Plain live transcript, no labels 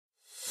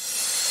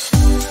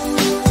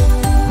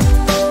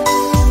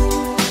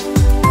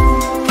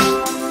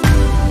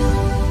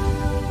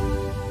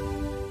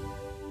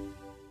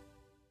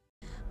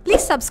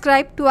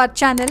subscribe to our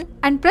channel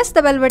and press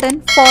the bell button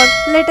for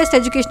latest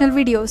educational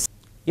videos.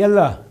 ಎಲ್ಲ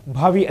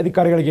ಭಾವಿ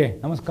ಅಧಿಕಾರಿಗಳಿಗೆ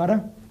ನಮಸ್ಕಾರ.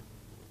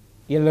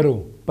 ಎಲ್ಲರೂ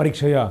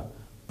ಪರೀಕ್ಷೆಯ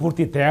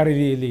ಪೂರ್ತಿ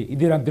ತಯಾರಿಯಲ್ಲಿ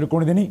ಇದ್ದೀರಾ ಅಂತ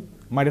ತಿಳ್ಕೊಂಡಿದ್ದೀನಿ.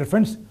 My dear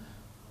friends,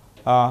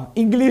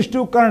 English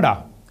to Kannada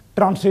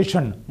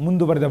translation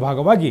ಮುಂದುವರೆದ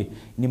ಭಾಗವಾಗಿ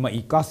ನಿಮ್ಮ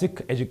ಈ ಕ್ಲಾಸಿಕ್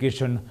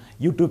ಎಜುಕೇಷನ್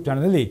ಯೂಟ್ಯೂಬ್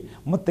ಚಾನಲಲ್ಲಿ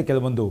ಮತ್ತೆ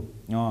ಕೆಲವೊಂದು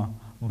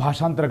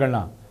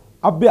ಭಾಷಾಂತರಗಳನ್ನ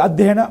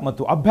ಅಧ್ಯಯನ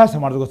ಮತ್ತು ಅಭ್ಯಾಸ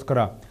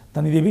ಮಾಡೋದಕ್ಕೋಸ್ಕರ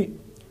ತಂದಿದ್ದೀವಿ.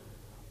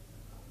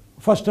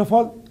 First of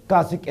all,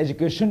 classic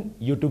education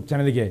YouTube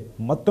ಚಾನಲ್ಗೆ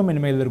ಮತ್ತೊಮ್ಮೆ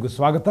ನಿಮ್ಮೆಲ್ಲರಿಗೂ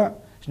ಸ್ವಾಗತ.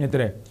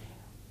 ಸ್ನೇಹಿತರೆ,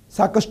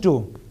 ಸಾಕಷ್ಟು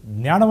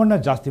ಜ್ಞಾನವನ್ನು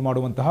ಜಾಸ್ತಿ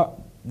ಮಾಡುವಂತಹ,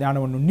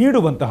 ಜ್ಞಾನವನ್ನು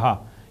ನೀಡುವಂತಹ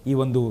ಈ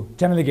ಒಂದು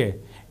ಚಾನಲ್ಗೆ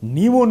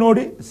ನೀವು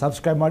ನೋಡಿ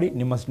ಸಬ್ಸ್ಕ್ರೈಬ್ ಮಾಡಿ,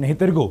 ನಿಮ್ಮ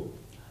ಸ್ನೇಹಿತರಿಗೂ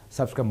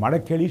ಸಬ್ಸ್ಕ್ರೈಬ್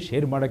ಮಾಡೋಕ್ಕೆ ಹೇಳಿ,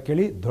 ಶೇರ್ ಮಾಡೋಕ್ಕೆ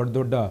ಹೇಳಿ, ದೊಡ್ಡ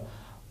ದೊಡ್ಡ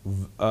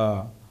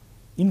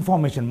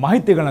ಇನ್ಫಾರ್ಮೇಷನ್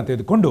ಮಾಹಿತಿಗಳನ್ನ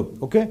ತೆಗೆದುಕೊಂಡು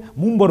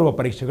ಮುಂಬರುವ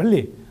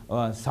ಪರೀಕ್ಷೆಗಳಲ್ಲಿ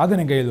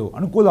ಸಾಧನೆಗೈಯಲು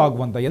ಅನುಕೂಲ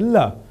ಆಗುವಂಥ ಎಲ್ಲ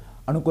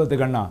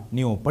ಅನುಕೂಲತೆಗಳನ್ನ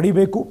ನೀವು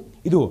ಪಡಿಬೇಕು.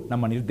 ಇದು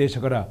ನಮ್ಮ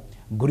ನಿರ್ದೇಶಕರ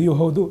ಗುರಿಯೂ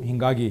ಹೌದು.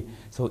 ಹೀಗಾಗಿ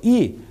ಈ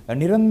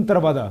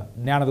ನಿರಂತರವಾದ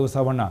ಜ್ಞಾನದ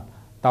ಉತ್ಸವವನ್ನು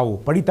ತಾವು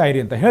ಪಡಿತಾ ಇರಿ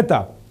ಅಂತ ಹೇಳ್ತಾ,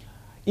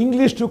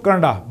 ಇಂಗ್ಲೀಷ್ ಟು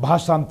ಕನ್ನಡ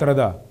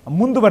ಭಾಷಾಂತರದ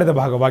ಮುಂದುವರೆದ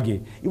ಭಾಗವಾಗಿ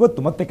ಇವತ್ತು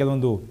ಮತ್ತೆ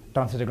ಕೆಲವೊಂದು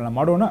ಟ್ರಾನ್ಸ್ಲೇಷನ್ಗಳನ್ನ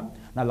ಮಾಡೋಣ.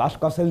 ನಾನು ಲಾಸ್ಟ್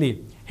ಕ್ಲಾಸಲ್ಲಿ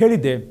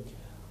ಹೇಳಿದ್ದೆ,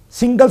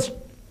 ಸಿಂಗಲ್ಸ್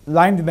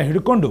ಲೈನ್ದಿಂದ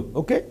ಹಿಡ್ಕೊಂಡು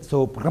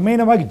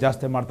ಕ್ರಮೇಣವಾಗಿ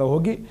ಜಾಸ್ತಿ ಮಾಡ್ತಾ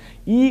ಹೋಗಿ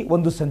ಈ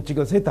ಒಂದು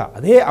ಸಂಚಿಕೆ ಸಹಿತ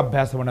ಅದೇ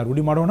ಅಭ್ಯಾಸವನ್ನು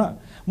ರೂಢಿ ಮಾಡೋಣ.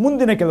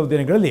 ಮುಂದಿನ ಕೆಲವು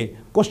ದಿನಗಳಲ್ಲಿ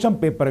ಕ್ವಶನ್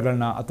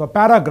ಪೇಪರ್ಗಳನ್ನ ಅಥವಾ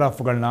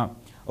ಪ್ಯಾರಾಗ್ರಾಫ್ಗಳನ್ನ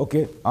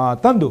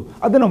ತಂದು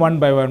ಅದನ್ನು ಒನ್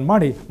ಬೈ ಒನ್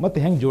ಮಾಡಿ ಮತ್ತೆ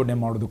ಹೆಂಗೆ ಜೋಡಣೆ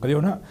ಮಾಡೋದು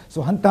ಕಲಿಯೋಣ.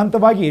 ಹಂತ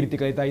ಹಂತವಾಗಿ ಈ ರೀತಿ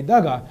ಕಲಿತಾ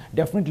ಇದ್ದಾಗ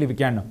definitely we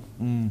can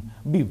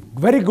be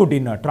very good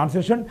in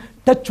translation.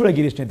 Touch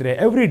ಒಳಗಿರಿ ಸ್ನೇಹಿತರೆ.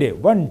 ಎವ್ರಿ ಡೇ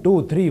 1 2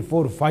 3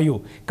 4 5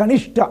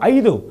 ಕನಿಷ್ಠ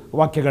 5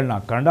 ವಾಕ್ಯಗಳನ್ನ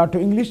Kannada to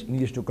English,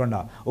 English to Kannada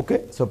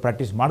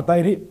practice ಮಾಡ್ತಾ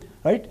ಇರಿ.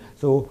 ರೈಟ್.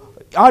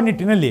 ಆ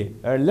ನಿಟ್ಟಿನಲ್ಲಿ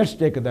let's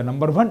take the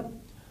number 1.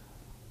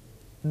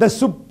 The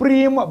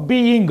supreme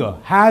being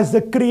has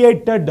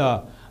created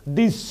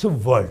this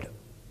world.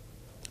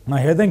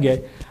 ನಾನು ಹೇಳ್ದಂಗೆ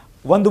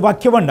ಒಂದು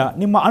ವಾಕ್ಯವನ್ನು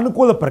ನಿಮ್ಮ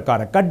ಅನುಕೂಲ ಪ್ರಕಾರ,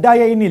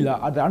 ಕಡ್ಡಾಯ ಏನಿಲ್ಲ,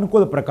 ಅದರ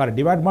ಅನುಕೂಲ ಪ್ರಕಾರ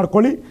ಡಿವೈಡ್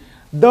ಮಾಡ್ಕೊಳ್ಳಿ.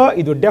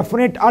 ಇದು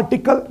ಡೆಫಿನೆಟ್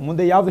ಆರ್ಟಿಕಲ್,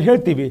 ಮುಂದೆ ಯಾವುದು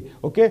ಹೇಳ್ತೀವಿ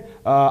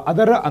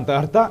ಅದರ ಅಂತ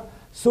ಅರ್ಥ.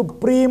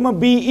 ಸುಪ್ರೀಮ್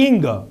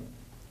ಬೀಯಿಂಗ್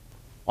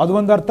ಅದು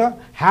ಒಂದು ಅರ್ಥ.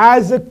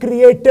 ಹ್ಯಾಸ್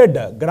ಕ್ರಿಯೇಟೆಡ್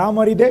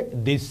ಗ್ರಾಮರ್ ಇದೆ,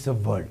 this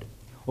world.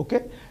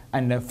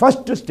 And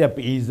first step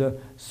is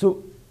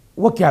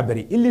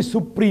vocabulary. ಇಲ್ಲಿ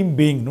ಸುಪ್ರೀಮ್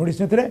ಬೀಯಿಂಗ್ ನೋಡಿ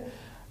ಸ್ನೇಹಿತರೆ,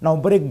 ನಾವು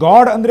ಬರೀ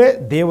ಗಾಡ್ ಅಂದರೆ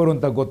ದೇವರು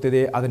ಅಂತ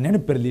ಗೊತ್ತಿದೆ, ಅದು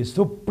ನೆನಪಿರಲಿ.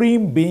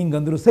 ಸುಪ್ರೀಮ್ ಬೀಯಿಂಗ್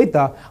ಅಂದರೂ ಸಹಿತ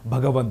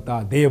ಭಗವಂತ,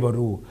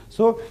 ದೇವರು.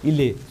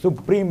 ಇಲ್ಲಿ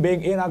ಸುಪ್ರೀಮ್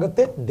ಬೀಯಿಂಗ್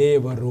ಏನಾಗುತ್ತೆ?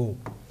 ದೇವರು.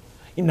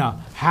 ಇನ್ನು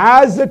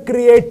ಹ್ಯಾಸ್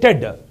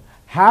ಕ್ರಿಯೇಟೆಡ್,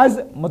 ಹ್ಯಾಸ್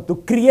ಮತ್ತು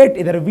ಕ್ರಿಯೇಟ್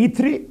ಇದರ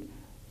V3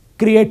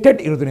 ಕ್ರಿಯೇಟೆಡ್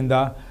ಇರೋದ್ರಿಂದ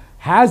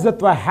ಹ್ಯಾಸ್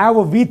ಅಥವಾ ಹ್ಯಾವ್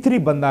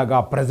V3 ಬಂದಾಗ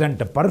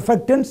ಪ್ರೆಸೆಂಟ್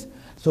ಪರ್ಫೆಕ್ಟ್ ಟೆನ್ಸ್.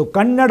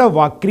 ಕನ್ನಡ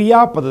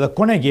ಕ್ರಿಯಾಪದದ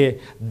ಕೊನೆಗೆ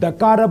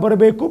ದಕಾರ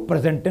ಬರಬೇಕು,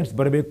 ಪ್ರೆಸೆಂಟ್ ಟೆನ್ಸ್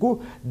ಬರಬೇಕು.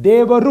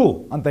 ದೇವರು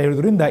ಅಂತ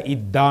ಹೇಳೋದ್ರಿಂದ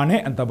ಇದ್ದಾನೆ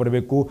ಅಂತ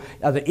ಬರಬೇಕು.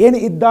 ಅದು ಏನು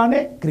ಇದ್ದಾನೆ,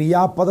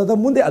 ಕ್ರಿಯಾಪದದ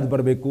ಮುಂದೆ ಅದು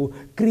ಬರಬೇಕು.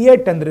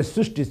 ಕ್ರಿಯೇಟ್ ಅಂದರೆ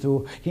ಸೃಷ್ಟಿಸು,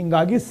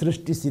 ಹೀಗಾಗಿ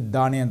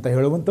ಸೃಷ್ಟಿಸಿದ್ದಾನೆ ಅಂತ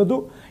ಹೇಳುವಂಥದ್ದು.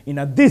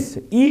 ಇನ್ನು ದಿಸ್,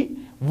 ಈ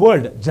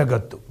ವರ್ಲ್ಡ್,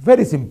 ಜಗತ್ತು.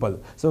 Very simple.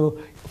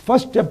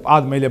 ಫಸ್ಟ್ ಸ್ಟೆಪ್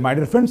ಆದಮೇಲೆ ಮೈ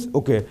ಡಿಯರ್ ಫ್ರೆಂಡ್ಸ್,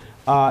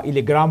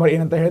 ಇಲ್ಲಿ ಗ್ರಾಮರ್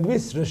ಏನಂತ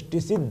ಹೇಳಿದ್ವಿ?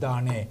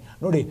 ಸೃಷ್ಟಿಸಿದ್ದಾನೆ.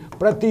 ನೋಡಿ,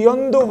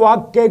 ಪ್ರತಿಯೊಂದು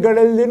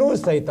ವಾಕ್ಯಗಳಲ್ಲಿನೂ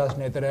ಸಹಿತ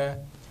ಸ್ನೇಹಿತರೆ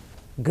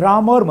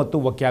ಗ್ರಾಮರ್ ಮತ್ತು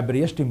ವೊಕ್ಯಾಬರಿ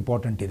ಎಷ್ಟು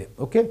ಇಂಪಾರ್ಟೆಂಟ್ ಇದೆ.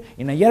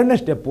 ಇನ್ನು ಎರಡನೇ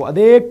ಸ್ಟೆಪ್ಪು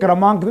ಅದೇ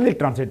ಕ್ರಮಾಂಕದಲ್ಲಿ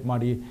ಟ್ರಾನ್ಸ್ಲೇಟ್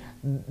ಮಾಡಿ.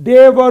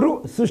 ದೇವರು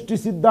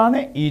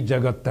ಸೃಷ್ಟಿಸಿದ್ದಾನೆ ಈ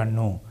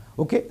ಜಗತ್ತನ್ನು.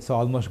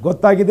 ಆಲ್ಮೋಸ್ಟ್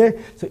ಗೊತ್ತಾಗಿದೆ.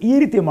 ಈ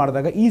ರೀತಿ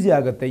ಮಾಡಿದಾಗ ಈಸಿ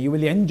ಆಗುತ್ತೆ. You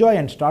will enjoy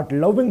and start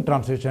loving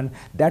translation.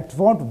 That's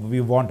what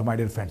we want my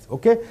dear friends.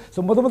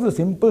 ಮೊದಲು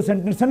ಸಿಂಪಲ್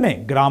ಸೆಂಟೆನ್ಸನ್ನೇ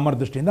ಗ್ರಾಮರ್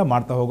ದೃಷ್ಟಿಯಿಂದ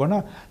ಮಾಡ್ತಾ ಹೋಗೋಣ.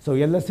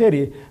 ಎಲ್ಲ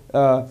ಸೇರಿ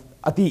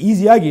ಅತಿ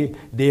ಈಸಿಯಾಗಿ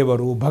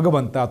ದೇವರು,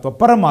 ಭಗವಂತ ಅಥವಾ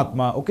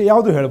ಪರಮಾತ್ಮ,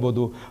 ಯಾವುದು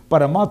ಹೇಳ್ಬೋದು?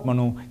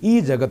 ಪರಮಾತ್ಮನು ಈ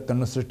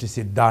ಜಗತ್ತನ್ನು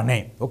ಸೃಷ್ಟಿಸಿದ್ದಾನೆ.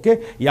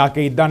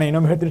 ಯಾಕೆ ಇದ್ದಾನೆ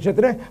ಇನ್ನೊಮ್ಮೆ ಹೇಳ್ತೀನಿ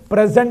ಸ್ನೇಹಿತರೆ,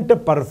 ಪ್ರೆಸೆಂಟ್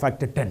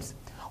ಪರ್ಫೆಕ್ಟ್ ಟೆನ್ಸ್.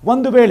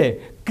 ಒಂದು ವೇಳೆ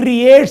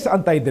ಕ್ರಿಯೇಟ್ಸ್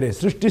ಅಂತ ಇದ್ದರೆ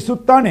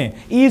ಸೃಷ್ಟಿಸುತ್ತಾನೆ,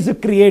 is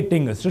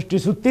creating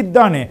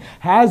ಸೃಷ್ಟಿಸುತ್ತಿದ್ದಾನೆ,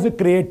 has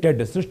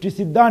created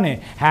ಸೃಷ್ಟಿಸಿದ್ದಾನೆ,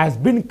 has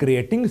been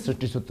creating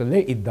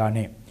ಸೃಷ್ಟಿಸುತ್ತಲೇ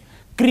ಇದ್ದಾನೆ.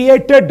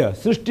 ಕ್ರಿಯೇಟೆಡ್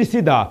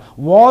ಸೃಷ್ಟಿಸಿದ,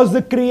 was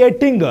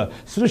creating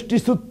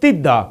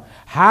ಸೃಷ್ಟಿಸುತ್ತಿದ್ದ,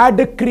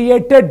 had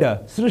created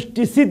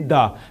ಸೃಷ್ಟಿಸಿದ್ದ,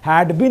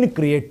 had been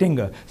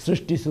creating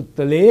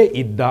ಸೃಷ್ಟಿಸುತ್ತಲೇ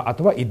ಇದ್ದ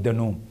ಅಥವಾ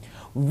ಇದ್ದನು.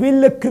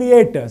 Will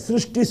create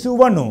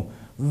ಸೃಷ್ಟಿಸುವನು,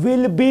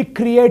 will be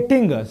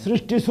creating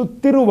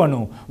ಸೃಷ್ಟಿಸುತ್ತಿರುವನು,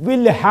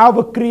 will have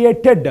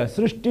created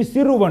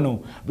ಸೃಷ್ಟಿಸಿರುವನು,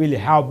 will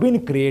have been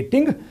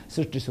creating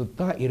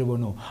ಸೃಷ್ಟಿಸುತ್ತಾ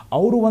ಇರುವನು.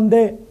 ಅವರು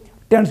ಒಂದೇ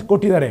ಟೆನ್ಸ್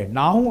ಕೊಟ್ಟಿದ್ದಾರೆ.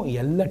 ನಾವು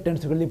ಎಲ್ಲ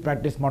ಟೆನ್ಸ್ಗಳಲ್ಲಿ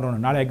ಪ್ರಾಕ್ಟೀಸ್ ಮಾಡೋಣ.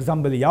 ನಾಳೆ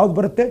ಎಕ್ಸಾಮ್ದಲ್ಲಿ ಯಾವ್ದು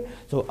ಬರುತ್ತೆ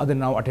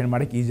ಅದನ್ನು ನಾವು ಅಟೆಂಡ್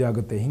ಮಾಡೋಕ್ಕೆ ಈಸಿ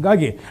ಆಗುತ್ತೆ.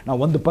 ಹೀಗಾಗಿ ನಾವು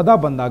ಒಂದು ಪದ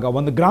ಬಂದಾಗ,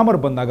 ಒಂದು ಗ್ರಾಮರ್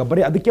ಬಂದಾಗ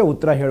ಬರೀ ಅದಕ್ಕೆ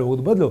ಉತ್ತರ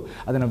ಹೇಳುವುದು ಬದಲು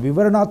ಅದನ್ನು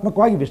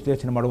ವಿವರಣಾತ್ಮಕವಾಗಿ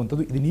ವಿಶ್ಲೇಷಣೆ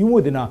ಮಾಡುವಂಥದ್ದು, ಇದು ನೀವು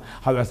ಇದನ್ನು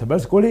ಹವ್ಯಾಸ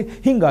ಬೆಳೆಸ್ಕೊಳ್ಳಿ.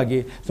 ಹೀಗಾಗಿ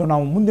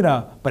ನಾವು ಮುಂದಿನ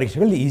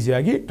ಪರೀಕ್ಷೆಗಳಲ್ಲಿ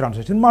ಈಸಿಯಾಗಿ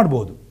ಟ್ರಾನ್ಸ್ಲೇಷನ್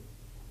ಮಾಡ್ಬೋದು.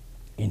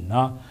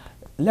 ಇನ್ನು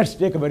let's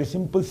take a very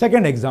simple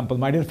second example,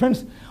 my dear friends.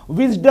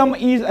 Wisdom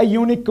is a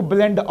unique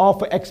blend of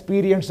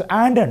experience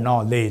and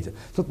knowledge.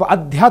 ಸ್ವಲ್ಪ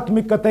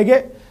ಆಧ್ಯಾತ್ಮಿಕತೆಗೆ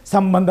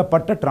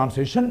ಸಂಬಂಧಪಟ್ಟ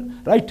ಟ್ರಾನ್ಸ್ಲೇಷನ್.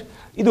 ರೈಟ್.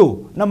 ಇದು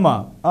ನಮ್ಮ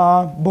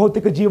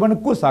ಭೌತಿಕ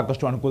ಜೀವನಕ್ಕೂ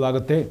ಸಾಕಷ್ಟು ಅನುಕೂಲ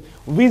ಆಗುತ್ತೆ.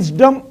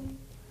 Wisdom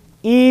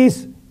is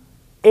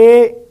A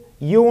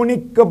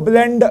unique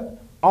blend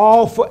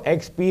of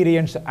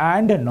experience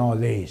and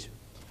knowledge.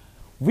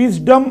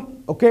 Wisdom,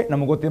 okay,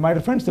 ನಮಗೆ ಗೊತ್ತಿದೆ ಮೈ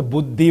ಫ್ರೆಂಡ್ಸ್,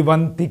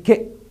 ಬುದ್ಧಿವಂತಿಕೆ.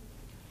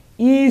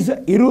 ಈಸ್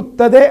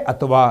ಇರುತ್ತದೆ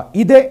ಅಥವಾ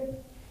ಇದೆ.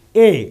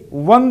 ಎ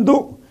ಒಂದು,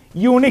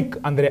 ಯೂನಿಕ್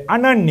ಅಂದರೆ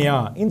ಅನನ್ಯ,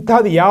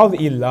 ಇಂಥದ್ದು ಯಾವುದು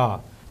ಇಲ್ಲ,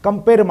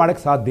 ಕಂಪೇರ್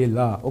ಮಾಡೋಕ್ಕೆ ಸಾಧ್ಯ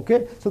ಇಲ್ಲ. ಓಕೆ,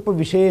 ಸ್ವಲ್ಪ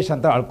ವಿಶೇಷ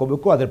ಅಂತ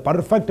ಆಳ್ಕೋಬೇಕು. ಅದರ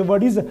ಪರ್ಫೆಕ್ಟ್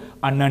ವರ್ಡ್ ಈಸ್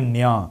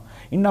ಅನನ್ಯ.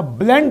 ಇನ್ನು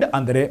ಬ್ಲೆಂಡ್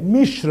ಅಂದರೆ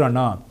ಮಿಶ್ರಣ,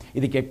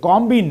 ಇದಕ್ಕೆ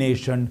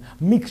ಕಾಂಬಿನೇಷನ್,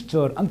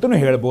 ಮಿಕ್ಸ್ಚರ್ ಅಂತಲೂ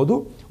ಹೇಳ್ಬೋದು.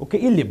 ಓಕೆ,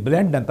 ಇಲ್ಲಿ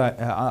ಬ್ಲೆಂಡ್ ಅಂತ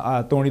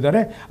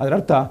ತೊಗೊಂಡಿದ್ದಾರೆ, ಅದರ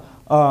ಅರ್ಥ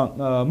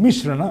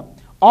ಮಿಶ್ರಣ.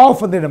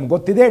 ಆಫ್ ಅಂದರೆ ನಮ್ಗೆ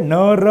ಗೊತ್ತಿದೆ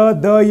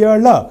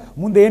ನರದಯಳ,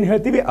 ಮುಂದೆ ಏನು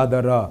ಹೇಳ್ತೀವಿ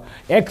ಅದರ.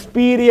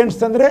 ಎಕ್ಸ್ಪೀರಿಯನ್ಸ್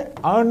ಅಂದರೆ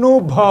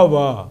ಅನುಭವ.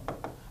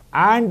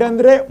 ಆ್ಯಂಡ್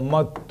ಅಂದರೆ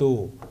ಮತ್ತು.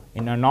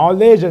 ಇನ್ನು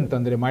ನಾಲೆಜ್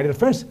ಅಂತಂದರೆ my dear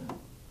friends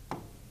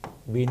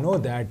we know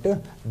that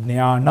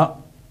ಜ್ಞಾನ.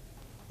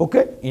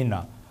 ಓಕೆ, ಇನ್ನು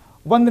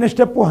ಒಂದನೇ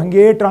ಸ್ಟೆಪ್ಪು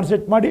ಹಾಗೇ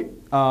ಟ್ರಾನ್ಸ್ಲೇಟ್ ಮಾಡಿ.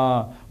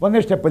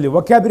 ಒಂದನೇ ಸ್ಟೆಪ್ಪಲ್ಲಿ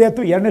ವೊಕ್ಯಾಬ್ರಿ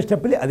ಆಯಿತು, ಎರಡನೇ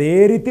ಸ್ಟೆಪ್ಪಲ್ಲಿ ಅದೇ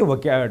ರೀತಿ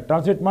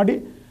ಟ್ರಾನ್ಸ್ಲೇಟ್ ಮಾಡಿ.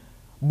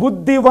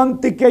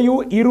 ಬುದ್ಧಿವಂತಿಕೆಯು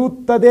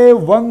ಇರುತ್ತದೆ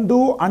ಒಂದು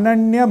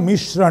ಅನನ್ಯ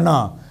ಮಿಶ್ರಣ,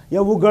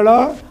 ಅವುಗಳ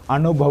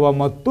ಅನುಭವ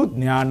ಮತ್ತು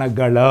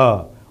ಜ್ಞಾನಗಳ.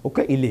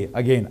 ಓಕೆ, ಇಲ್ಲಿ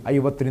ಅಗೇನ್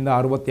 50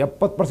 60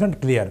 70%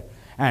 ಕ್ಲಿಯರ್.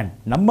 ಆ್ಯಂಡ್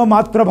ನಮ್ಮ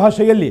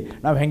ಮಾತೃಭಾಷೆಯಲ್ಲಿ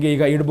ನಾವು ಹೆಂಗೆ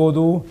ಈಗ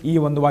ಇಡ್ಬೋದು ಈ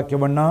ಒಂದು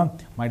ವಾಕ್ಯವನ್ನು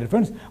ಮೈ ಡಿಯರ್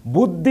ಫ್ರೆಂಡ್ಸ್?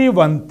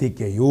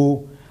 ಬುದ್ಧಿವಂತಿಕೆಯು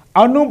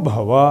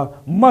ಅನುಭವ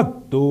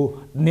ಮತ್ತು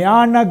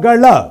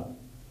ಜ್ಞಾನಗಳ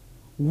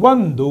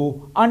ಒಂದು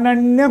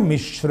ಅನನ್ಯ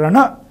ಮಿಶ್ರಣ,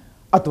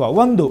 ಅಥವಾ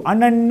ಒಂದು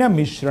ಅನನ್ಯ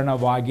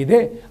ಮಿಶ್ರಣವಾಗಿದೆ,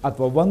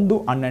 ಅಥವಾ ಒಂದು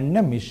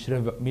ಅನನ್ಯ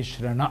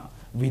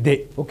ಮಿಶ್ರಣವಿದೆ.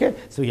 ಓಕೆ,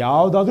 ಸೊ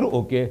ಯಾವುದಾದ್ರೂ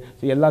ಓಕೆ.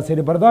 ಸೊ ಎಲ್ಲ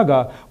ಸೇರಿ ಬರೆದಾಗ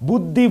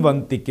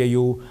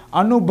ಬುದ್ಧಿವಂತಿಕೆಯು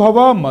ಅನುಭವ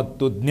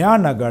ಮತ್ತು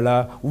ಜ್ಞಾನಗಳ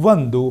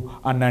ಒಂದು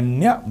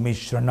ಅನನ್ಯ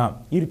ಮಿಶ್ರಣ.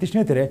 ಈ ರೀತಿ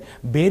ಸ್ನೇಹಿತರೆ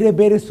ಬೇರೆ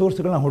ಬೇರೆ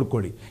ಸೋರ್ಸ್ಗಳನ್ನ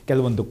ಹುಡ್ಕೊಳ್ಳಿ.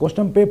 ಕೆಲವೊಂದು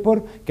ಕ್ವಶನ್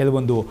ಪೇಪರ್,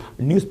 ಕೆಲವೊಂದು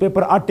ನ್ಯೂಸ್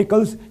ಪೇಪರ್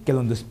ಆರ್ಟಿಕಲ್ಸ್,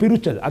 ಕೆಲವೊಂದು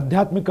ಸ್ಪಿರಿಚುವಲ್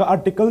ಆಧ್ಯಾತ್ಮಿಕ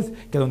ಆರ್ಟಿಕಲ್ಸ್,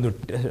 ಕೆಲವೊಂದು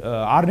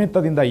 6ನೇ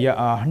ತದಿಂದ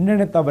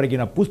 12ನೇ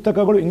ತವರೆಗಿನ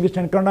ಪುಸ್ತಕಗಳು ಇಂಗ್ಲೀಷ್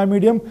ಆ್ಯಂಡ್ ಕನ್ನಡ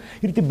ಮೀಡಿಯಂ.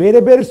 ಈ ರೀತಿ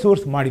ಬೇರೆ ಬೇರೆ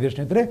ಸೋರ್ಸ್ ಮಾಡಿದರೆ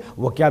ಸ್ನೇಹಿತರೆ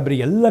ವೊಕ್ಯಾಬ್ರಿ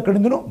ಎಲ್ಲ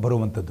ಕಡೆಯಿಂದನೂ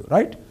ಬರುವಂಥದ್ದು.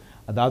 ರೈಟ್,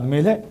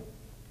 ಅದಾದಮೇಲೆ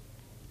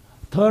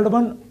third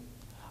one,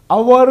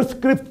 our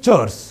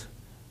scriptures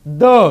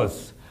thus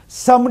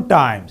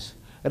sometimes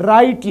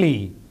rightly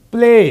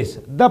place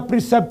the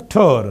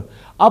preceptor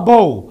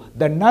above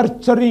the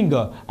nurturing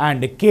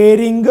and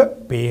caring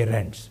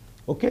parents.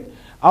 Okay,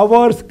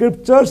 our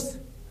scriptures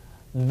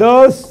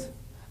thus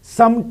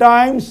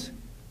sometimes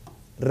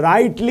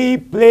rightly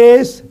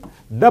place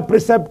the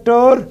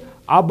preceptor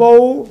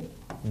above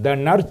the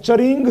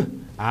nurturing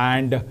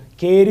and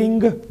caring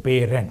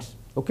parents.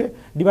 Okay,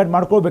 divide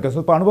ಮಾಡ್ಕೊಳ್ಬೇಕು.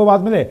 ಸ್ವಲ್ಪ ಅನುಭವ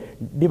ಆದಮೇಲೆ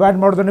divide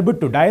ಮಾಡೋದನ್ನು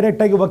ಬಿಟ್ಟು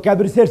ಡೈರೆಕ್ಟಾಗಿ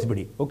ವೊಕ್ಯಾಬ್ರಿ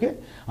ಸೇರಿಸ್ಬಿಡಿ. Okay,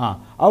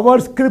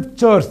 hour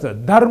scriptures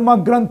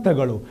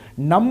ಧರ್ಮಗ್ರಂಥಗಳು,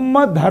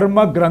 ನಮ್ಮ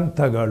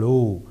ಧರ್ಮಗ್ರಂಥಗಳು.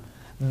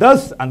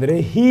 ದಸ್ ಅಂದರೆ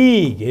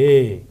ಹೀಗೆ,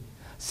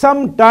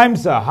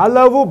 ಸಮ್ಟೈಮ್ಸ್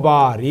ಹಲವು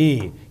ಬಾರಿ,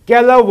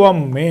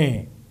 ಕೆಲವೊಮ್ಮೆ.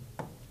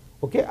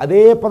 ಓಕೆ,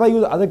 ಅದೇ ಪದ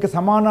ಅದಕ್ಕೆ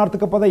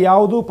ಸಮಾನಾರ್ಥಕ ಪದ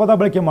ಯಾವುದು ಪದ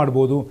ಬಳಕೆ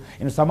ಮಾಡ್ಬೋದು.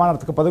 ಇನ್ನು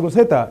ಸಮಾನಾರ್ಥಕ ಪದಗಳು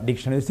ಸಹಿತ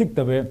ಡಿಕ್ಷನರಿ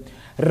ಸಿಗ್ತವೆ.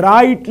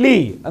 ರೈಟ್ಲಿ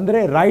ಅಂದರೆ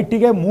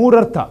ರೈಟಿಗೆ 3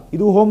 ಅರ್ಥ.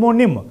 ಇದು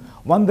ಹೋಮೋನಿಮ್.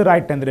 ಒಂದು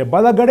ರೈಟ್ ಅಂದರೆ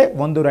ಬಲಗಡೆ,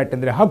 ಒಂದು ರೈಟ್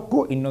ಅಂದರೆ ಹಕ್ಕು,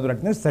 ಇನ್ನೊಂದು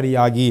ರೈಟ್ ಅಂದರೆ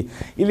ಸರಿಯಾಗಿ.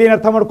 ಇಲ್ಲಿ ಏನು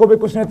ಅರ್ಥ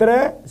ಮಾಡ್ಕೋಬೇಕು ಸ್ನೇಹಿತರೆ?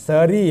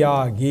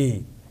 ಸರಿಯಾಗಿ.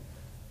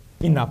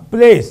 ಇನ್ನು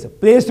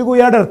ಪ್ಲೇಸ್ಗೂ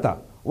 2 ಅರ್ಥ.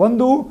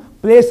 ಒಂದು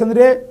ಪ್ಲೇಸ್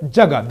ಅಂದರೆ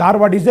ಜಾಗ,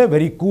 Dharwad is A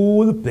very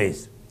cool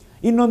place.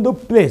 ಇನ್ನೊಂದು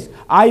place,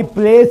 I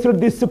placed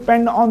this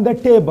pen on the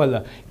table,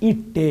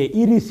 ಇಟ್ಟೆ,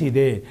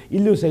 ಇರಿಸಿದೆ.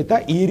 ಇಲ್ಲೂ ಸಹಿತ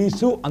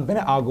ಇರಿಸು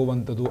ಅಂತಲೇ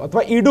ಆಗುವಂಥದ್ದು,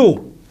 ಅಥವಾ ಇಡು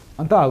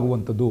ಅಂತ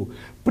ಆಗುವಂಥದ್ದು.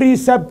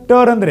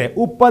 ಪ್ರಿಸೆಪ್ಟರ್ ಅಂದರೆ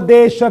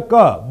ಉಪದೇಶಕ,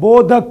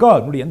 ಬೋಧಕ.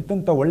 ನೋಡಿ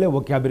ಎಂತೆಂಥ ಒಳ್ಳೆ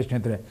ವೊಕ್ಯಾಬ್ರಿ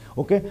ಸ್ನೇಹಿತರೆ.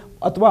 ಓಕೆ,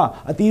 ಅಥವಾ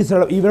ಅತಿ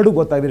ಸರಳ ಇವೆರಡು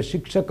ಗೊತ್ತಾಗಿದೆ.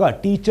 ಶಿಕ್ಷಕ,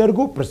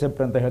 ಟೀಚರ್ಗೂ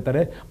ಪ್ರಿಸೆಪ್ಟರ್ ಅಂತ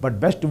ಹೇಳ್ತಾರೆ. ಬಟ್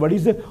ಬೆಸ್ಟ್ ವರ್ಡ್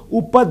ಈಸ್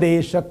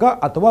ಉಪದೇಶಕ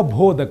ಅಥವಾ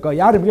ಬೋಧಕ,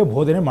 ಯಾರು ನಿಮಗೆ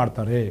ಬೋಧನೆ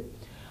ಮಾಡ್ತಾರೆ.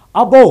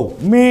 ಅಬೌವ್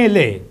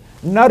ಮೇಲೆ,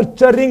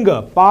 ನರ್ಚರಿಂಗ್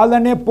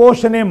ಪಾಲನೆ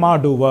ಪೋಷಣೆ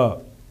ಮಾಡುವ,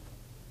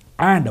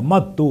 ಆ್ಯಂಡ್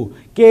ಮತ್ತು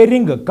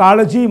ಕೇರಿಂಗ್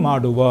ಕಾಳಜಿ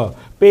ಮಾಡುವ,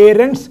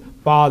 ಪೇರೆಂಟ್ಸ್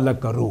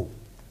ಪಾಲಕರು.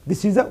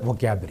 This is a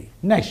ವೊಕ್ಯಾಬ್ರಿ.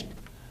 ನೆಕ್ಸ್ಟ್,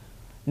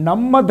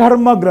 ನಮ್ಮ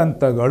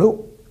ಧರ್ಮಗ್ರಂಥಗಳು,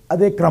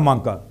 ಅದೇ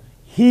ಕ್ರಮಾಂಕ,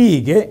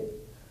 ಹೀಗೆ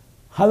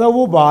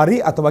ಹಲವು ಬಾರಿ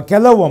ಅಥವಾ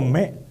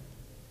ಕೆಲವೊಮ್ಮೆ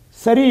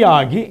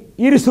ಸರಿಯಾಗಿ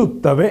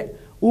ಇರಿಸುತ್ತವೆ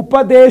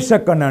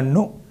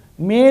ಉಪದೇಶಕನನ್ನು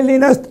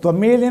ಮೇಲಿನ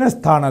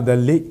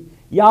ಸ್ಥಾನದಲ್ಲಿ.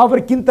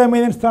 ಯಾವಕ್ಕಿಂತ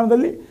ಮೇಲಿನ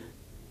ಸ್ಥಾನದಲ್ಲಿ?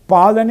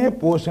 ಪಾಲನೆ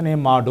ಪೋಷಣೆ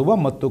ಮಾಡುವ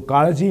ಮತ್ತು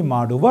ಕಾಳಜಿ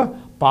ಮಾಡುವ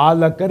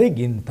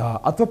ಪಾಲಕರಿಗಿಂತ,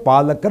 ಅಥವಾ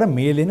ಪಾಲಕರ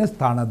ಮೇಲಿನ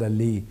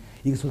ಸ್ಥಾನದಲ್ಲಿ.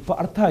 ಈಗ ಸ್ವಲ್ಪ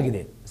ಅರ್ಥ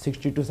ಆಗಿದೆ,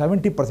 60 to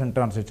 70%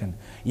 ಟ್ರಾನ್ಸ್ಲೇಷನ್.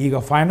 ಈಗ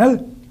ಫೈನಲ್,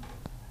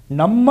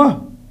 ನಮ್ಮ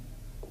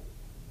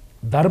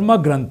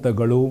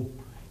ಧರ್ಮಗ್ರಂಥಗಳು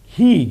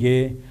ಹೀಗೆ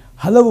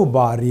ಹಲವು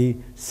ಬಾರಿ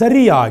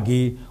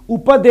ಸರಿಯಾಗಿ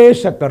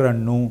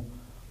ಉಪದೇಶಕರನ್ನು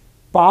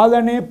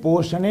ಪಾಲನೆ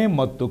ಪೋಷಣೆ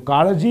ಮತ್ತು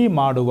ಕಾಳಜಿ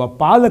ಮಾಡುವ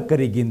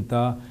ಪಾಲಕರಿಗಿಂತ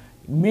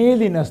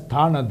ಮೇಲಿನ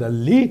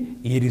ಸ್ಥಾನದಲ್ಲಿ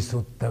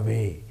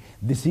ಇರಿಸುತ್ತವೆ.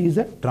 This is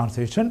a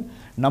translation.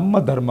 ನಮ್ಮ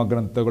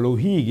ಧರ್ಮಗ್ರಂಥಗಳು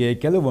ಹೀಗೆ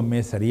ಕೆಲವೊಮ್ಮೆ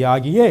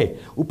ಸರಿಯಾಗಿಯೇ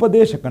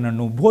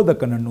ಉಪದೇಶಕನನ್ನು,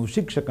 ಬೋಧಕನನ್ನು,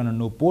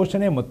 ಶಿಕ್ಷಕನನ್ನು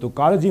ಪೋಷಣೆ ಮತ್ತು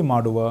ಕಾಳಜಿ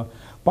ಮಾಡುವ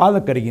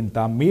ಪಾಲಕರಿಗಿಂತ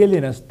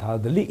ಮೇಲಿನ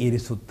ಸ್ಥಾನದಲ್ಲಿ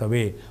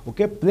ಇರಿಸುತ್ತವೆ.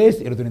 ಓಕೆ, ಪ್ಲೇಸ್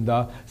ಇರೋದ್ರಿಂದ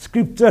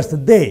ಸ್ಕ್ರಿಪ್ಚರ್ಸ್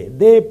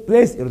ದೇ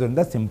ಪ್ಲೇಸ್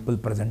ಇರೋದ್ರಿಂದ simple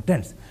present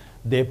tense.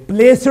 They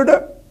placed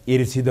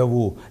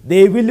ಇರಿಸಿದವು, they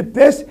will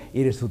place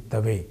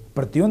ಇರಿಸುತ್ತವೆ.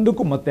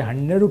 ಪ್ರತಿಯೊಂದಕ್ಕೂ ಮತ್ತೆ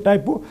 12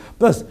 ಟೈಪು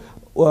ಪ್ಲಸ್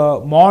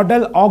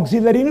ಮಾಡೆಲ್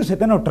ಆಕ್ಸಿಲರಿನೂ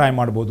ಸಹಿತ ನಾವು ಟ್ರೈ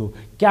ಮಾಡ್ಬೋದು.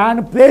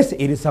 Can place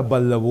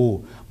ಇರಿಸಬಲ್ಲವು,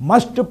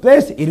 must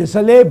place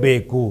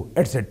ಇರಿಸಲೇಬೇಕು,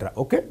 et cetera.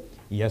 Okay,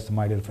 S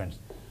my dear friends.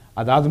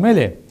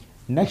 ಅದಾದಮೇಲೆ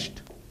next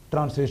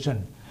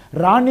translation.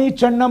 Rani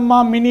Chennamma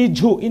mini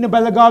zoo in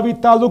Belagavi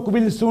taluk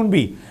will soon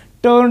B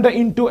turned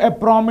into a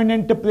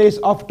prominent place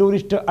of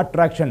tourist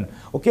attraction.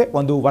 Okay,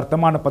 ಒಂದು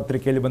ವರ್ತಮಾನ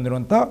ಪತ್ರಿಕೆಯಲ್ಲಿ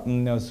ಬಂದಿರುವಂಥ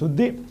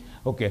ಸುದ್ದಿ.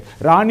 Okay,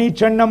 Rani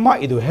Chennamma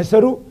ಇದು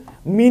ಹೆಸರು,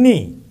 ಮಿನಿ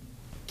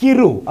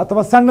ಕಿರು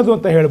ಅಥವಾ ಸಣ್ಣದು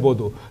ಅಂತ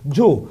ಹೇಳ್ಬೋದು,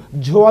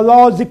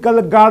 ಝುವಾಲಾಜಿಕಲ್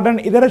ಗಾರ್ಡನ್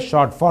ಇದರ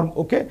ಶಾರ್ಟ್ ಫಾರ್ಮ್.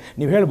 ಓಕೆ,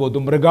 ನೀವು ಹೇಳ್ಬೋದು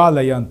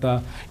ಮೃಗಾಲಯ ಅಂತ.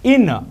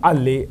 ಇನ್ನು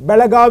ಅಲ್ಲಿ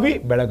ಬೆಳಗಾವಿ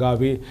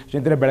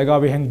ಸ್ನೇಹಿತರೆ,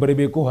 ಬೆಳಗಾವಿ ಹೆಂಗೆ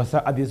ಬರೀಬೇಕು ಹೊಸ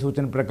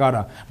ಅಧಿಸೂಚನೆ ಪ್ರಕಾರ,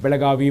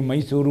 ಬೆಳಗಾವಿ,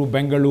 ಮೈಸೂರು,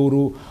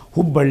 ಬೆಂಗಳೂರು,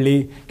 ಹುಬ್ಬಳ್ಳಿ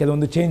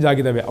ಕೆಲವೊಂದು ಚೇಂಜ್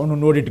ಆಗಿದ್ದಾವೆ,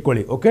 ಅವನು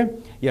ನೋಡಿಟ್ಕೊಳ್ಳಿ. ಓಕೆ,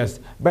 ಎಸ್,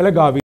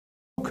 ಬೆಳಗಾವಿ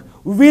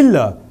ವಿಲ್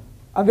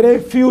ಅಂದರೆ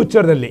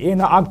ಫ್ಯೂಚರ್ದಲ್ಲಿ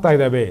ಏನು ಆಗ್ತಾ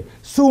ಇದ್ದಾವೆ,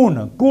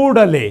 ಸೂನ್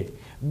ಕೂಡಲೇ,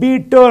 ಬಿ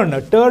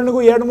ಟರ್ನ್ಗೂ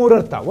 2-3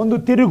 ಅರ್ಥ, ಒಂದು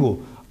ತಿರುಗು,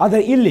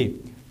 ಆದರೆ ಇಲ್ಲಿ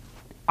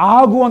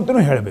ಆಗು ಅಂತಲೂ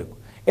ಹೇಳಬೇಕು.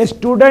 A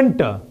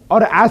student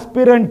R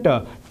aspirant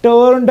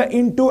turned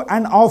into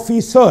an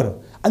officer,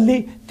 ಅಲ್ಲಿ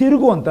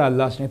ತಿರುಗು ಅಂತ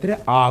ಅಲ್ಲ ಸ್ನೇಹಿತರೆ,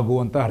 ಆಗು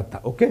ಅಂತ ಅರ್ಥ.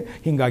 ಓಕೆ,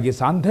 ಹೀಗಾಗಿ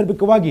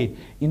ಸಾಂದರ್ಭಿಕವಾಗಿ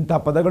ಇಂಥ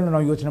ಪದಗಳನ್ನು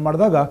ನಾವು ಯೋಚನೆ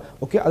ಮಾಡಿದಾಗ,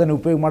 ಓಕೆ, ಅದನ್ನು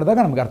ಉಪಯೋಗ ಮಾಡಿದಾಗ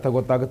ನಮಗೆ ಅರ್ಥ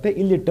ಗೊತ್ತಾಗುತ್ತೆ.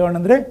 ಇಲ್ಲಿ ಟರ್ನ್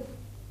ಅಂದರೆ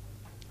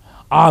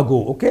ಆಗು.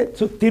 ಓಕೆ,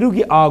 ಸೊ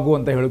ತಿರುಗಿ ಆಗು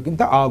ಅಂತ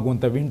ಹೇಳೋಕ್ಕಿಂತ ಆಗು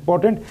ಅಂತ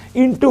ಇಂಪಾರ್ಟೆಂಟ್.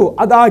 ಇಂಟು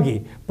ಅದಾಗಿ,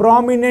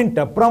 ಪ್ರಾಮಿನೆಂಟ್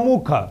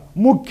ಪ್ರಮುಖ,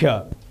 ಮುಖ್ಯ,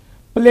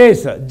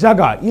 ಪ್ಲೇಸ್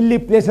ಜಾಗ, ಇಲ್ಲಿ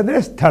ಪ್ಲೇಸ್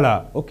ಅಂದರೆ ಸ್ಥಳ.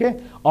 Okay,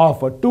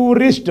 of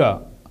tourist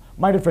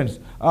my dear friends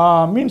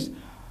means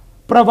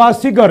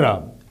ಪ್ರವಾಸಿಗರ,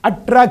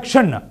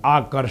 ಅಟ್ರಾಕ್ಷನ್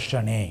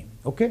ಆಕರ್ಷಣೆ.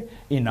 ಓಕೆ,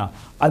 ಇನ್ನು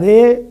ಅದೇ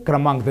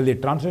ಕ್ರಮಾಂಕದಲ್ಲಿ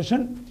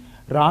ಟ್ರಾನ್ಸ್ಲೇಷನ್.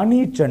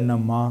 ರಾಣಿ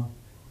ಚೆನ್ನಮ್ಮ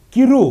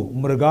ಕಿರು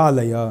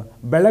ಮೃಗಾಲಯ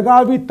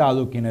ಬೆಳಗಾವಿ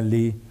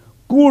ತಾಲೂಕಿನಲ್ಲಿ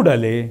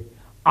ಕೂಡಲೇ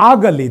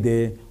ಆಗಲಿದೆ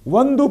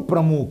ಒಂದು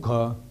ಪ್ರಮುಖ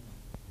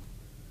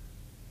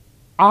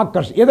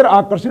ಇದರ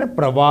ಆಕರ್ಷಣೆ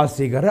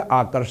ಪ್ರವಾಸಿಗರ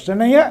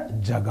ಆಕರ್ಷಣೆಯ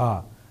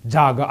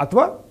ಜಾಗ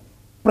ಅಥವಾ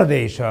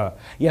ಪ್ರದೇಶ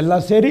ಎಲ್ಲ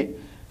ಸೇರಿ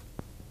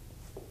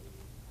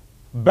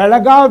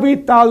ಬೆಳಗಾವಿ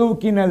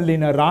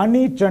ತಾಲೂಕಿನಲ್ಲಿನ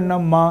ರಾಣಿ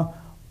ಚೆನ್ನಮ್ಮ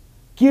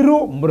ಕಿರು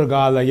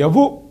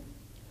ಮೃಗಾಲಯವು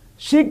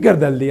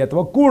ಶೀಘ್ರದಲ್ಲಿ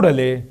ಅಥವಾ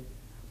ಕೂಡಲೇ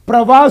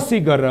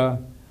ಪ್ರವಾಸಿಗರ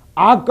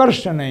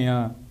ಆಕರ್ಷಣೆಯ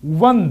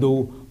ಒಂದು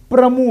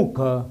ಪ್ರಮುಖ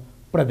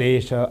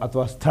ಪ್ರದೇಶ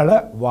ಅಥವಾ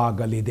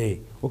ಸ್ಥಳವಾಗಲಿದೆ.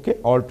 Okay,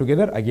 all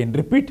together again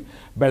repeat.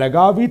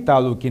 Belagavi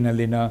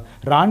ತಾಲೂಕಿನಲ್ಲಿನ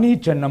Rani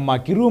Chennamma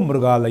ಕಿರು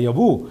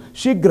ಮೃಗಾಲಯವು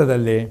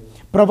ಶೀಘ್ರದಲ್ಲೇ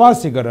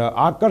ಪ್ರವಾಸಿಗರ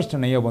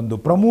ಆಕರ್ಷಣೆಯ ಒಂದು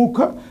ಪ್ರಮುಖ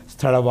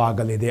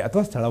ಸ್ಥಳವಾಗಲಿದೆ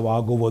ಅಥವಾ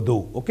ಸ್ಥಳವಾಗುವುದು.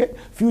 ಓಕೆ,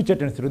 ಫ್ಯೂಚರ್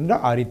ಟೆನ್ಸ್ ಇರೋದ್ರಿಂದ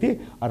ಆ ರೀತಿ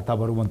ಅರ್ಥ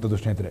ಬರುವಂಥದ್ದು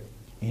ಸ್ನೇಹಿತರೆ.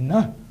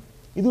 ಇನ್ನು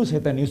ಇದು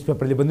ಸಹಿತ ನ್ಯೂಸ್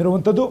ಪೇಪರಲ್ಲಿ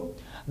ಬಂದಿರುವಂಥದ್ದು.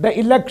 The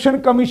Election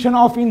Commission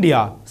of India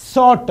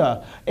sought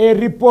a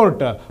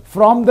report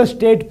from the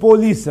state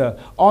police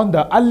on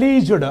the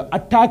alleged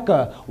attack,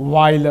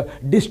 while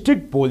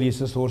district police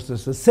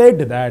sources said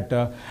that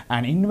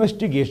an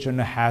investigation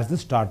has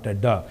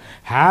started.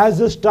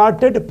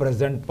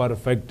 Present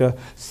perfect,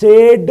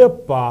 said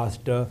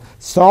past,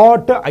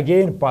 sought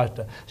again past.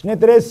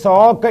 ಸ್ನೇಹಿತರೆ,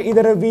 ಸಾಕ್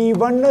ಇದರ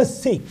V1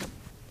 seek.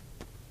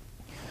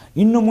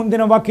 ಇನ್ನು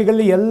ಮುಂದಿನ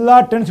ವಾಕ್ಯಗಳಲ್ಲಿ ಎಲ್ಲ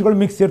ಟೆನ್ಸ್ಗಳು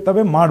mix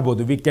ಇರ್ತವೆ,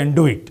 ಮಾಡ್ಬೋದು. We can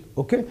do it.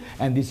 Okay,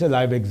 and this A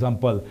live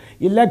example.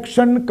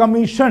 Election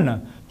commission,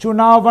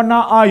 ಚುನಾವಣಾ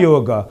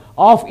ಆಯೋಗ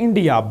ಆಫ್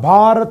ಇಂಡಿಯಾ,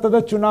 ಭಾರತದ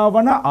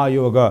ಚುನಾವಣಾ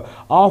ಆಯೋಗ.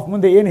 ಆಫ್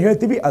ಮುಂದೆ ಏನು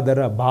ಹೇಳ್ತೀವಿ, ಅದರ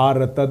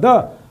ಭಾರತದ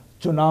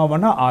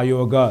ಚುನಾವಣಾ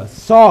ಆಯೋಗ.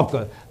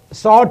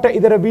 ಸಾಟ್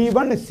ಇದರ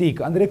V1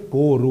 ಸೀಕ್ ಅಂದರೆ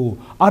ಕೋರು,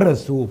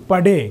 ಅರಸು,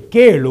 ಪಡೆ,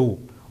 ಕೇಳು.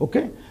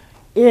 ಓಕೆ,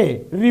 ಎ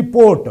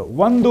ರಿಪೋರ್ಟ್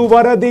ಒಂದು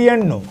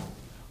ವರದಿಯನ್ನು,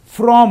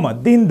 ಫ್ರಾಮ್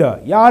ದಿಂದ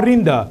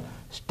ಯಾರಿಂದ,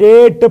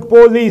 ಸ್ಟೇಟ್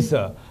ಪೊಲೀಸ್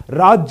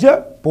ರಾಜ್ಯ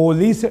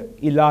ಪೊಲೀಸ್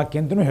ಇಲಾಖೆ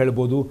ಅಂತಲೂ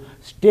ಹೇಳ್ಬೋದು.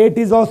 State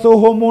is also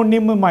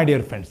homonym my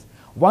dear friends.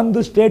 ಒಂದು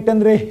ಸ್ಟೇಟ್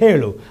ಅಂದರೆ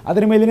ಹೇಳು,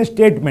 ಅದರ ಮೇಲಿನ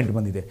ಸ್ಟೇಟ್ಮೆಂಟ್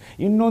ಬಂದಿದೆ.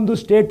 ಇನ್ನೊಂದು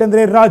ಸ್ಟೇಟ್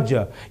ಅಂದರೆ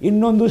ರಾಜ್ಯ,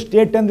 ಇನ್ನೊಂದು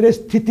ಸ್ಟೇಟ್ ಅಂದರೆ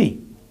ಸ್ಥಿತಿ.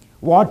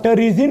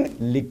 Water is in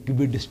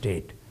liquid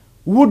state,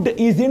 wood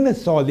is in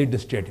solid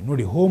state.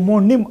 ನೋಡಿ,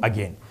 homonym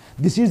again.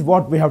 This is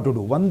what we have to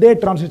do. ಒಂದೇ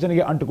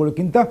ಟ್ರಾನ್ಸ್ಲೇಷನ್ಗೆ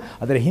ಅಂಟುಕೊಳ್ಳೋಕ್ಕಿಂತ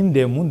ಅದರ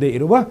ಹಿಂದೆ ಮುಂದೆ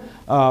ಇರುವ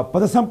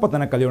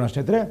ಪದಸಂಪತ್ತನ್ನು ಕಲಿಯೋಣ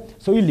ಸ್ನೇಹಿತರೆ.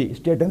 ಸೊ ಇಲ್ಲಿ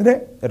ಸ್ಟೇಟ್ ಅಂದರೆ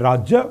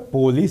ರಾಜ್ಯ,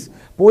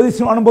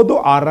 ಪೊಲೀಸ್ನು ಅನ್ಬೋದು,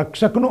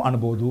 ಆರಕ್ಷಕನು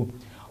ಅನ್ಬೋದು.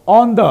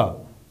 ಆನ್ ದ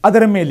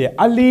ಅದರ ಮೇಲೆ,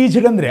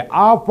 ಅಲೀಜ್ಡ್ ಅಂದರೆ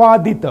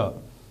ಆಪಾದಿತ,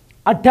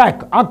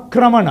 ಅಟ್ಯಾಕ್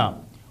ಆಕ್ರಮಣ,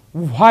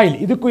 ವೈಲ್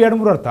ಇದಕ್ಕೂ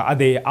 2-3 ಅರ್ಥ,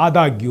 ಅದೇ,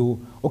 ಆದಾಗ್ಯೂ.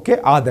 ಓಕೆ,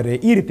 ಆದರೆ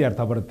ಈ ರೀತಿ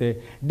ಅರ್ಥ ಬರುತ್ತೆ.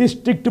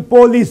 ಡಿಸ್ಟ್ರಿಕ್ಟ್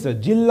ಪೊಲೀಸ್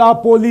ಜಿಲ್ಲಾ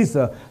ಪೊಲೀಸ್,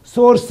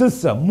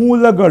 ಸೋರ್ಸಸ್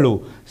ಮೂಲಗಳು,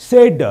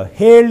 ಸೆಡ್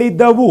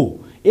ಹೇಳಿದವು,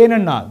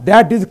 ಏನನ್ನ,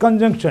 ದ್ಯಾಟ್ ಈಸ್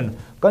ಕಂಜಂಕ್ಷನ್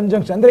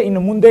ಅಂದರೆ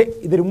ಇನ್ನು ಮುಂದೆ,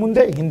 ಇದರ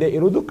ಮುಂದೆ ಹಿಂದೆ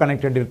ಇರುವುದು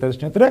ಕನೆಕ್ಟೆಡ್ ಇರ್ತದೆ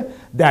ಸ್ನೇಹಿತರೆ.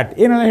 ದ್ಯಾಟ್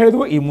ಏನನ್ನ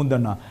ಹೇಳಿದ್ವು, ಈ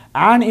ಮುಂದನ್ನು.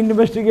 ಆ್ಯನ್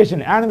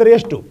ಇನ್ವೆಸ್ಟಿಗೇಷನ್, ಆ್ಯನ್ ಅಂದರೆ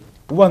ಎಷ್ಟು,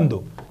 ಒಂದು.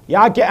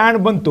 ಯಾಕೆ ಆ್ಯನ್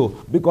ಬಂತು,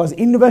 ಬಿಕಾಸ್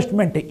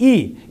ಇನ್ವೆಸ್ಟ್ಮೆಂಟ್,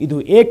 ಇದು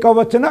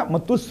ಏಕವಚನ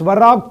ಮತ್ತು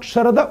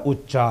ಸ್ವರಾಕ್ಷರದ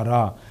ಉಚ್ಚಾರ.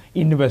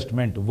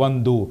 ಇನ್ವೆಸ್ಟ್ಮೆಂಟ್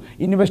ಒಂದು,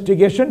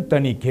 ಇನ್ವೆಸ್ಟಿಗೇಷನ್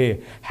ತನಿಖೆ.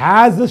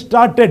 Has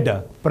started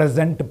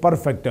present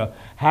perfect,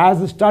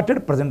 has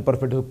started present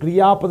perfect.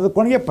 ಕ್ರಿಯಾಪದದ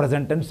ಕೊನೆಗೆ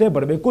ಪ್ರೆಸೆಂಟ್ ಟೆನ್ಸೇ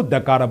ಬರಬೇಕು,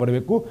 ದಕಾರ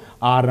ಬರಬೇಕು,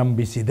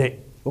 ಆರಂಭಿಸಿದೆ.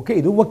 ಓಕೆ,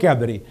 ಇದು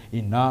ವೊಕ್ಯಾಬುಲರಿ.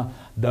 ಇನ್ನು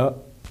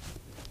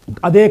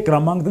ಅದೇ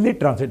ಕ್ರಮಾಂಕದಲ್ಲಿ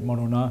ಟ್ರಾನ್ಸ್ಲೇಟ್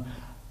ಮಾಡೋಣ.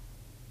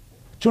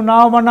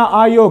 ಚುನಾವಣಾ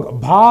ಆಯೋಗ,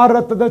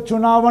 ಭಾರತದ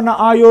ಚುನಾವಣಾ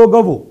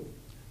ಆಯೋಗವು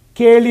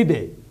ಕೇಳಿದೆ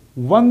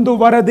ಒಂದು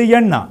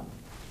ವರದಿಯನ್ನು,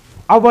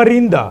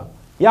 ಅವರಿಂದ,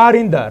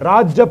 ಯಾರಿಂದ?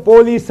 ರಾಜ್ಯ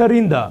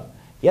ಪೊಲೀಸರಿಂದ.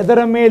 ಎದರ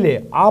ಮೇಲೆ?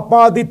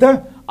 ಆಪಾದಿತ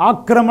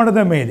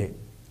ಆಕ್ರಮಣದ ಮೇಲೆ.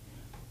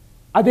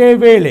 ಅದೇ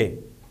ವೇಳೆ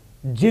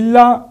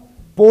ಜಿಲ್ಲಾ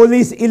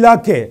ಪೊಲೀಸ್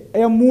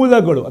ಇಲಾಖೆಯ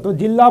ಮೂಲಗಳು ಅಥವಾ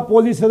ಜಿಲ್ಲಾ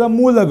ಪೊಲೀಸರ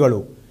ಮೂಲಗಳು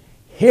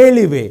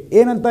ಹೇಳಿವೆ.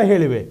 ಏನಂತ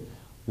ಹೇಳಿವೆ?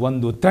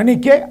 ಒಂದು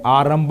ತನಿಖೆ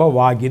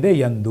ಆರಂಭವಾಗಿದೆ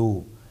ಎಂದು.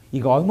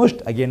 ಈಗ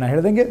ಆಲ್ಮೋಸ್ಟ್ ಅಗೇನ್ ನಾನು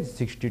ಹೇಳ್ದಂಗೆ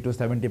 60 to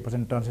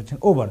 70% ಟ್ರಾನ್ಸಾಕ್ಷನ್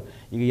ಓವರ್.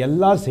 ಈಗ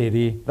ಎಲ್ಲ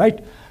ಸೇರಿ ರೈಟ್,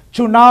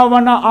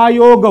 ಚುನಾವಣಾ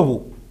ಆಯೋಗವು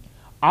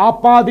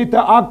ಆಪಾದಿತ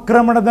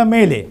ಆಕ್ರಮಣದ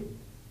ಮೇಲೆ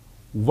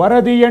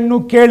ವರದಿಯನ್ನು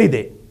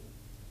ಕೇಳಿದೆ.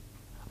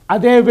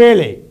 ಅದೇ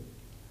ವೇಳೆ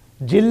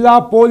ಜಿಲ್ಲಾ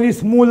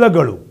ಪೊಲೀಸ್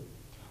ಮೂಲಗಳು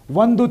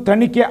ಒಂದು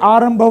ತನಿಖೆ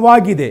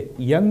ಆರಂಭವಾಗಿದೆ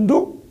ಎಂದು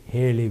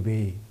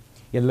ಹೇಳಿವೆ.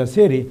 ಎಲ್ಲ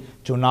ಸೇರಿ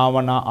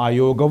ಚುನಾವಣಾ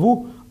ಆಯೋಗವು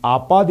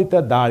ಆಪಾದಿತ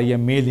ದಾಳಿಯ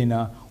ಮೇಲಿನ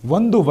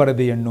ಒಂದು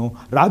ವರದಿಯನ್ನು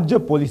ರಾಜ್ಯ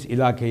ಪೊಲೀಸ್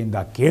ಇಲಾಖೆಯಿಂದ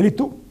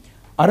ಕೇಳಿತು,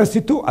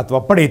 ಅರಸಿತು ಅಥವಾ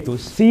ಪಡೆಯಿತು.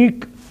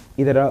 ಸೀಕ್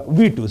ಇದರ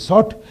V2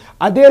 ಸಾಟ್.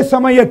 ಅದೇ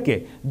ಸಮಯಕ್ಕೆ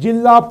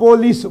ಜಿಲ್ಲಾ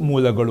ಪೊಲೀಸ್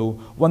ಮೂಲಗಳು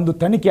ಒಂದು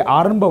ತನಿಖೆ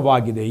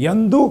ಆರಂಭವಾಗಿದೆ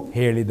ಎಂದು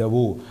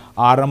ಹೇಳಿದವು.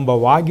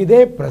 ಆರಂಭವಾಗಿದೆ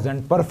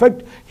ಪ್ರೆಸೆಂಟ್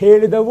ಪರ್ಫೆಕ್ಟ್,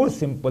 ಹೇಳಿದವು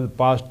ಸಿಂಪಲ್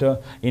ಪಾಸ್ಟ್.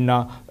 ಇನ್ನು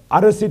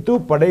ಅರಸಿತು,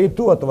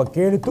 ಪಡೆಯಿತು ಅಥವಾ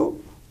ಕೇಳಿತು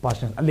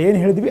ಪಾಸ್ಟ್. ಅಲ್ಲಿ ಏನು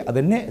ಹೇಳಿದ್ವಿ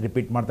ಅದನ್ನೇ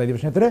ರಿಪೀಟ್ ಮಾಡ್ತಾ ಇದ್ದೀವಿ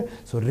ಸ್ನೇಹಿತರೆ.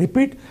 So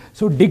repeat.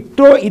 ಸೊ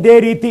ಡಿಕ್ಟೋ ಇದೇ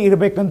ರೀತಿ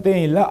ಇರಬೇಕಂತೇ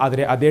ಇಲ್ಲ,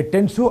 ಆದರೆ ಅದೇ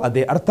ಟೆನ್ಸು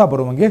ಅದೇ ಅರ್ಥ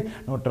ಬರುವಂಗೆ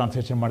ನಾವು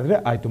ಟ್ರಾನ್ಸ್ಲೇಷನ್ ಮಾಡಿದರೆ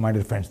ಆಯಿತು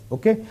ಮಾಡಿರಿ friends.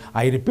 Okay,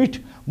 I repeat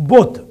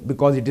both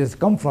because it is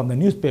come from the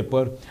news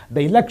paper. The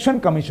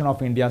election commission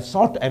of India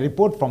sought a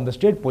report from the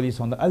state police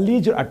on the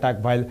alleged attack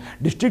while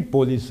district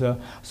police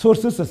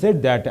sources said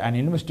that an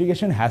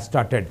investigation has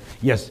started.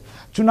 Yes,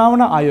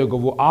 ಚುನಾವಣಾ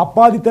ಆಯೋಗವು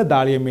ಆಪಾದಿತ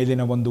ದಾಳಿಯ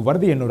ಮೇಲಿನ ಒಂದು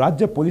ವರದಿಯನ್ನು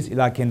ರಾಜ್ಯ police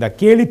ಇಲಾಖೆಯಿಂದ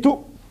ಕೇಳಿತು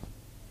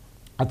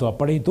ಅಥವಾ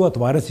ಪಡೆಯಿತು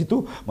ಅಥವಾ ಅರಸಿತು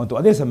ಮತ್ತು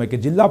ಅದೇ ಸಮಯಕ್ಕೆ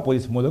ಜಿಲ್ಲಾ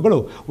ಪೊಲೀಸ್ ಮೂಲಗಳು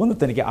ಒಂದು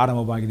ತನಿಖೆ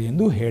ಆರಂಭವಾಗಿದೆ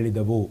ಎಂದು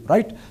ಹೇಳಿದವು.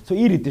 ರೈಟ್. ಸೊ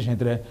ಈ ರೀತಿ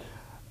ಸ್ನೇಹಿತರೆ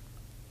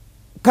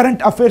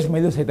ಕರೆಂಟ್ ಅಫೇರ್ಸ್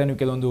ಮೇಲೂ ಸಹಿತ ನೀವು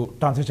ಕೆಲವೊಂದು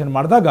ಟ್ರಾನ್ಸ್ಲೇಷನ್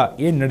ಮಾಡಿದಾಗ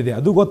ಏನು ನಡೆದಿದೆ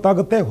ಅದು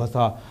ಗೊತ್ತಾಗುತ್ತೆ, ಹೊಸ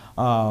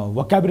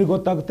ವೊಕ್ಯಾಬ್ರಿ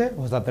ಗೊತ್ತಾಗುತ್ತೆ,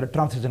 ಹೊಸ ಥರ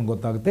ಟ್ರಾನ್ಸ್ಲೇಷನ್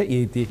ಗೊತ್ತಾಗುತ್ತೆ. ಈ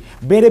ರೀತಿ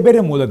ಬೇರೆ ಬೇರೆ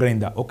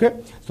ಮೂಲಗಳಿಂದ. ಓಕೆ,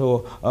 ಸೊ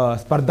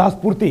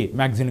ಸ್ಪರ್ಧಾಸ್ಫೂರ್ತಿ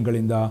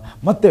ಮ್ಯಾಗ್ಝಿನ್ಗಳಿಂದ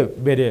ಮತ್ತು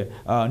ಬೇರೆ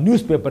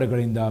ನ್ಯೂಸ್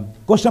ಪೇಪರ್ಗಳಿಂದ,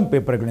 ಕ್ವಶನ್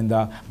ಪೇಪರ್ಗಳಿಂದ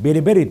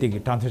ಬೇರೆ ಬೇರೆ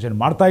ರೀತಿಗೆ ಟ್ರಾನ್ಸ್ಲೇಷನ್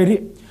ಮಾಡ್ತಾಯಿರಿ.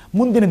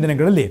 ಮುಂದಿನ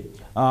ದಿನಗಳಲ್ಲಿ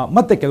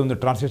ಮತ್ತೆ ಕೆಲವೊಂದು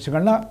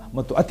ಟ್ರಾನ್ಸ್ಲೇಷನ್ಗಳನ್ನ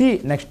ಮತ್ತು ಅತಿ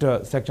ನೆಕ್ಸ್ಟ್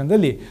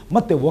ಸೆಕ್ಷನ್ದಲ್ಲಿ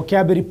ಮತ್ತೆ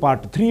ವೊಕ್ಯಾಬರಿ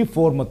ಪಾರ್ಟ್ 3,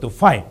 4 ಮತ್ತು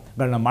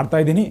 5ಗಳನ್ನ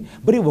ಮಾಡ್ತಾಯಿದ್ದೀನಿ.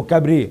 ಬರೀ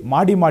ವೊಕ್ಯಾಬರಿ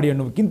ಮಾಡಿ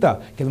ಅನ್ನೋದಕ್ಕಿಂತ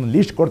ಕೆಲವೊಂದು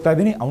ಲೀಸ್ಟ್ ಕೊಡ್ತಾ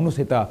ಇದ್ದೀನಿ, ಅವನು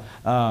ಸಹಿತ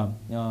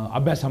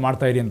ಅಭ್ಯಾಸ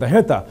ಮಾಡ್ತಾಯಿರಿ ಅಂತ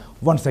ಹೇಳ್ತಾ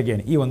ಒನ್ಸ್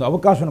ಅಗೇನ್ ಈ ಒಂದು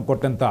ಅವಕಾಶವನ್ನು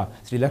ಕೊಟ್ಟಂಥ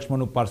ಶ್ರೀ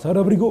ಲಕ್ಷ್ಮಣ್ ಉಪ್ಪಾರ್ ಸರ್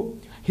ಅವರಿಗೂ,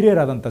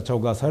 ಹಿರಿಯರಾದಂಥ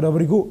ಚೌಗ ಸರ್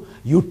ಅವರಿಗೂ,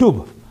 ಯೂಟ್ಯೂಬ್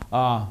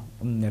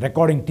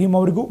ರೆಕಾರ್ಡಿಂಗ್ ಟೀಮ್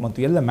ಅವರಿಗೂ ಮತ್ತು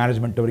ಎಲ್ಲ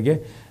ಮ್ಯಾನೇಜ್ಮೆಂಟ್ ಅವರಿಗೆ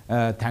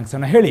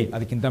ಥ್ಯಾಂಕ್ಸನ್ನು ಹೇಳಿ,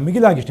 ಅದಕ್ಕಿಂತ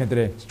ಮಿಗಿಲಾಗಿ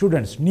ಸ್ನೇಹಿತರೆ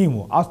ಸ್ಟೂಡೆಂಟ್ಸ್, ನೀವು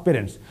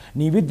ಆಸ್ಪಿರೆಂಟ್ಸ್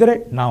ನೀವಿದ್ದರೆ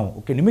ನಾವು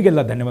ಓಕೆ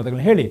ನಿಮಗೆಲ್ಲ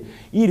ಧನ್ಯವಾದಗಳನ್ನ ಹೇಳಿ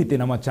ಈ ರೀತಿ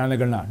ನಮ್ಮ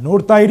ಚಾನಲ್ಗಳನ್ನ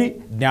ನೋಡ್ತಾ ಇರಿ,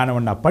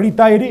 ಜ್ಞಾನವನ್ನು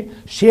ಪಡಿತಾ ಇರಿ,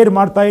 ಶೇರ್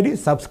ಮಾಡ್ತಾ ಇರಿ,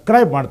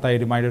 ಸಬ್ಸ್ಕ್ರೈಬ್ ಮಾಡ್ತಾ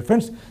ಇರಿ my dear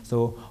friends. So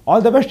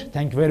all the best.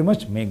 Thank you very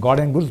much. May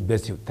god and goods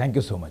bless you. Thank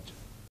you so much.